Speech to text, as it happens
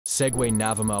Segway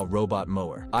Navimow robot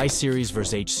mower. I-Series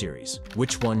vs H-Series.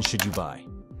 Which one should you buy?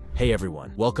 Hey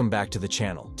everyone, welcome back to the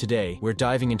channel. Today, we're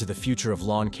diving into the future of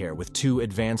lawn care with two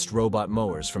advanced robot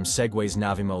mowers from Segway's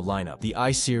Navimow lineup, the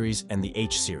I-Series and the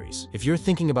H-Series. If you're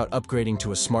thinking about upgrading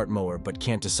to a smart mower but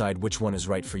can't decide which one is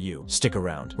right for you, stick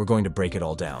around. We're going to break it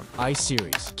all down.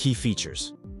 I-Series. Key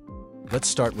features. Let's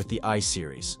start with the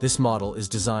I-Series. This model is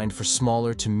designed for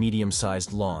smaller to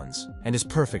medium-sized lawns and is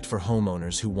perfect for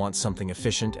homeowners who want something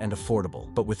efficient and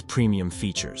affordable, but with premium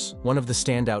features. One of the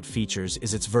standout features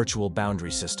is its virtual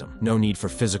boundary system. No need for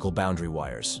physical boundary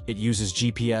wires. It uses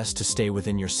GPS to stay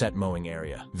within your set mowing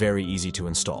area. Very easy to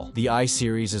install. The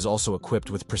I-Series is also equipped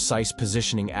with precise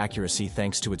positioning accuracy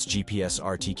thanks to its GPS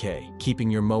RTK, keeping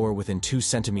your mower within 2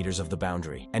 centimeters of the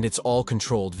boundary. And it's all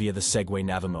controlled via the Segway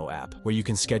Navimow app, where you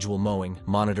can schedule mowing,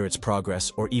 monitor its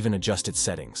progress, or even adjust its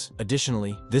settings.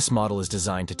 Additionally, this model is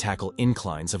designed to tackle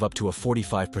inclines of up to a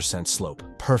 45% slope,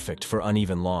 perfect for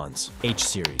uneven lawns.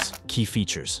 H-Series. Key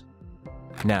features.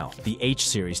 Now, the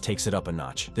H-Series takes it up a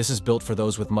notch. This is built for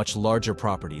those with much larger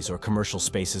properties or commercial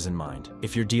spaces in mind.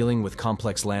 If you're dealing with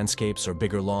complex landscapes or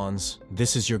bigger lawns,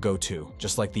 this is your go-to.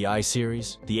 Just like the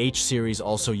I-Series, the H-Series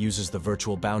also uses the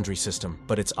virtual boundary system,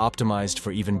 but it's optimized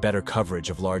for even better coverage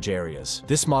of large areas.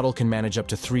 This model can manage up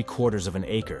to 3/4 of an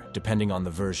acre, depending on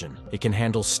the version. It can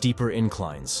handle steeper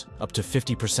inclines, up to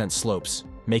 50% slopes,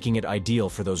 making it ideal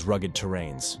for those rugged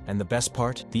terrains. And the best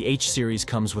part? The H-Series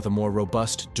comes with a more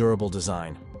robust, durable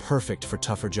design, perfect for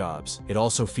tougher jobs. It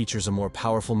also features a more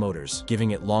powerful motors,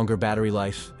 giving it longer battery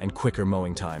life and quicker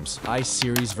mowing times.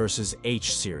 I-Series versus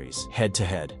H-Series,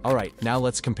 head-to-head. Alright, now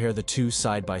let's compare the two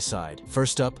side by side.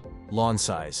 First up, lawn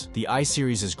size. The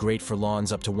I-Series is great for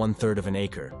lawns up to 1/3 of an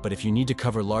acre, but if you need to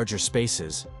cover larger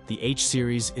spaces, the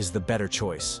H-Series is the better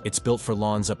choice. It's built for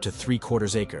lawns up to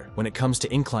 3/4 acre. When it comes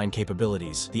to incline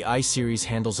capabilities, the I-Series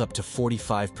handles up to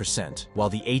 45%, while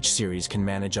the H-Series can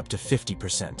manage up to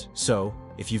 50%. So,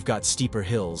 if you've got steeper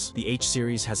hills, the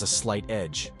H-Series has a slight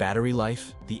edge. Battery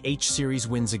life? The H-Series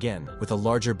wins again, with a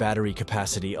larger battery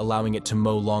capacity allowing it to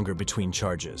mow longer between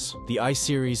charges. The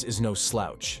I-Series is no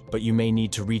slouch, but you may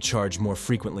need to recharge more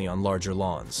frequently on larger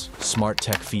lawns. Smart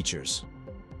tech features.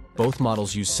 Both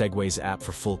models use Segway's app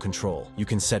for full control. You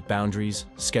can set boundaries,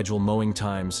 schedule mowing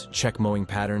times, check mowing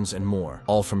patterns, and more,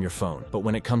 all from your phone. But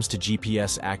when it comes to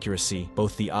GPS accuracy,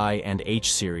 both the I and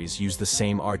H-Series use the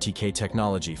same RTK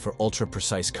technology for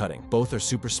ultra-precise cutting. Both are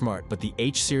super smart, but the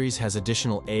H-Series has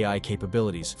additional AI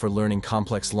capabilities for learning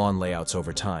complex lawn layouts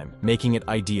over time, making it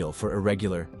ideal for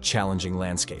irregular, challenging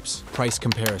landscapes. Price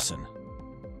comparison.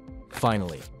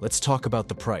 Finally, let's talk about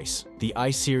the price. The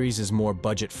I-Series is more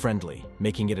budget-friendly,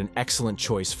 making it an excellent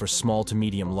choice for small to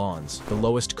medium lawns. The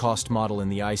lowest cost model in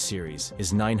the I-Series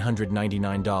is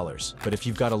 $999, but if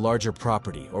you've got a larger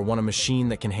property or want a machine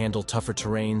that can handle tougher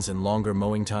terrains and longer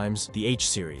mowing times, the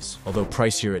H-Series, although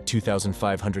pricier at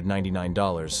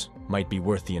 $2,599, might be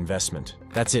worth the investment.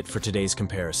 That's it for today's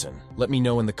comparison. Let me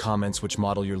know in the comments which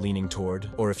model you're leaning toward,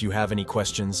 or if you have any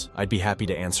questions, I'd be happy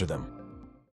to answer them.